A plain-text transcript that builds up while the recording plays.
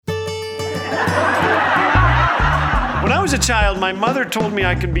was a child, my mother told me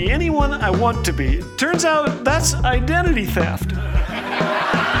I can be anyone I want to be. Turns out that's identity theft.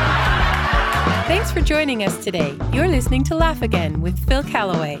 Thanks for joining us today. You're listening to Laugh Again with Phil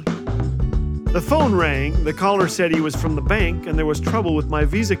Callaway. The phone rang. The caller said he was from the bank and there was trouble with my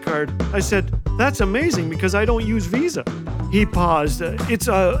Visa card. I said, "That's amazing because I don't use Visa." He paused. "It's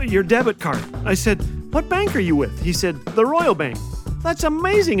your debit card." I said, "What bank are you with?" He said, "The Royal Bank." "That's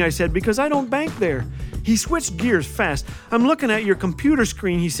amazing," I said, "because I don't bank there." He switched gears fast. "I'm looking at your computer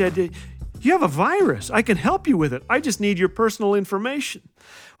screen," he said. "You have a virus. I can help you with it. I just need your personal information."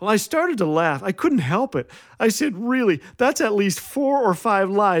 Well, I started to laugh. I couldn't help it. I said, "Really? That's at least 4 or 5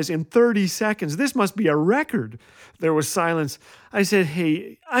 lies in 30 seconds. This must be a record." There was silence. I said,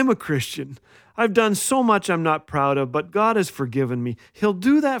 "Hey, I'm a Christian. I've done so much I'm not proud of, but God has forgiven me. He'll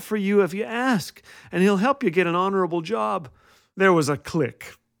do that for you if you ask, and He'll help you get an honorable job." There was a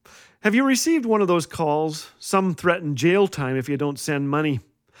click. Have you received one of those calls? Some threaten jail time if you don't send money.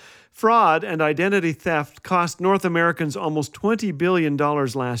 Fraud and identity theft cost North Americans almost $20 billion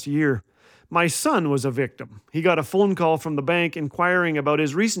last year. My son was a victim. He got a phone call from the bank inquiring about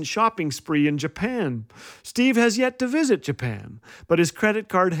his recent shopping spree in Japan. Steve has yet to visit Japan, but his credit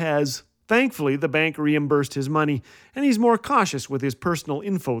card has. Thankfully, the bank reimbursed his money, and he's more cautious with his personal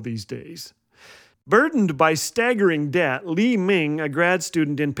info these days. Burdened by staggering debt, Li Ming, a grad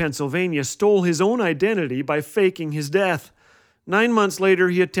student in Pennsylvania, stole his own identity by faking his death. 9 months later,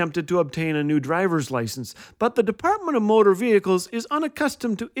 he attempted to obtain a new driver's license, but the Department of Motor Vehicles is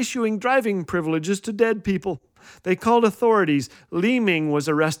unaccustomed to issuing driving privileges to dead people. They called authorities. Li Ming was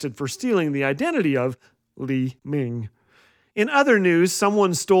arrested for stealing the identity of Li Ming. In other news,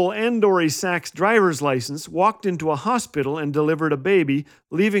 someone stole Andori Sachs' driver's license, walked into a hospital and delivered a baby,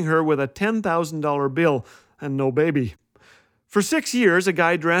 leaving her with a $10,000 bill and no baby. For 6 years, a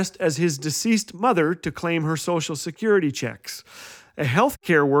guy dressed as his deceased mother to claim her Social Security checks. A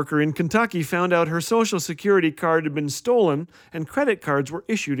healthcare worker in Kentucky found out her Social Security card had been stolen and credit cards were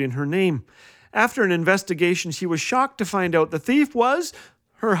issued in her name. After an investigation, she was shocked to find out the thief was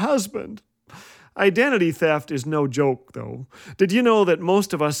her husband. Identity theft is no joke, though. Did you know that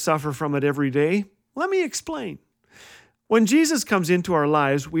most of us suffer from it every day? Let me explain. When Jesus comes into our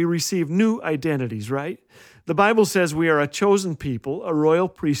lives, we receive new identities, right? The Bible says we are a chosen people, a royal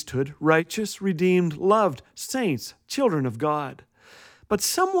priesthood, righteous, redeemed, loved, saints, children of God. But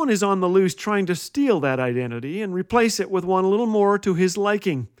someone is on the loose trying to steal that identity and replace it with one a little more to his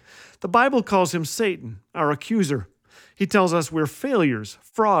liking. The Bible calls him Satan, our accuser. He tells us we're failures,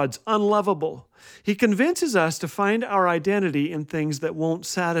 frauds, unlovable. He convinces us to find our identity in things that won't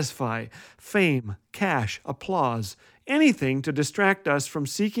satisfy: fame, cash, applause, anything to distract us from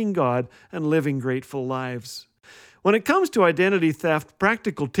seeking God and living grateful lives. When it comes to identity theft,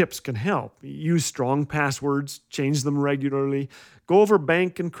 practical tips can help. Use strong passwords, change them regularly, go over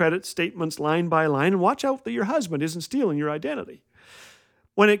bank and credit statements line by line, and watch out that your husband isn't stealing your identity.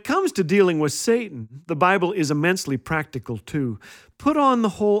 When it comes to dealing with Satan, the Bible is immensely practical too. Put on the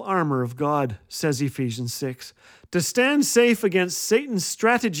whole armor of God, says Ephesians 6. To stand safe against Satan's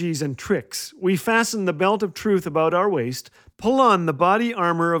strategies and tricks, we fasten the belt of truth about our waist, pull on the body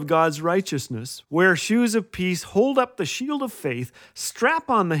armor of God's righteousness, wear shoes of peace, hold up the shield of faith, strap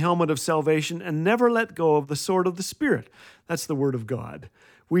on the helmet of salvation, and never let go of the sword of the Spirit. That's the Word of God.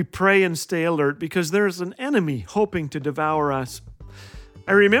 We pray and stay alert because there is an enemy hoping to devour us.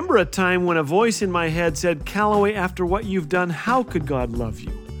 I remember a time when a voice in my head said, "Callaway, after what you've done, how could God love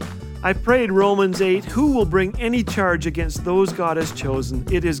you?" I prayed Romans 8, "Who will bring any charge against those God has chosen?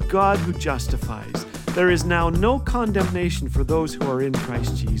 It is God who justifies. There is now no condemnation for those who are in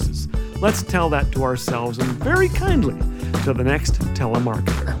Christ Jesus." Let's tell that to ourselves and very kindly to the next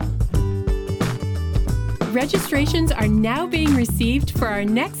telemarketer. Registrations are now being received for our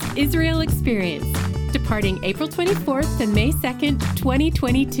next Israel experience, departing April 24th and May 2nd,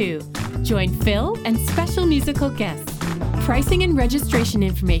 2022. Join Phil and special musical guests. Pricing and registration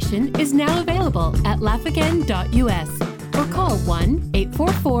information is now available at laughagain.us or call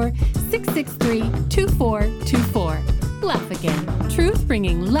 1-844-663-2424. Laugh Again, truth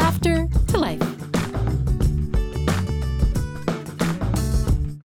bringing laughter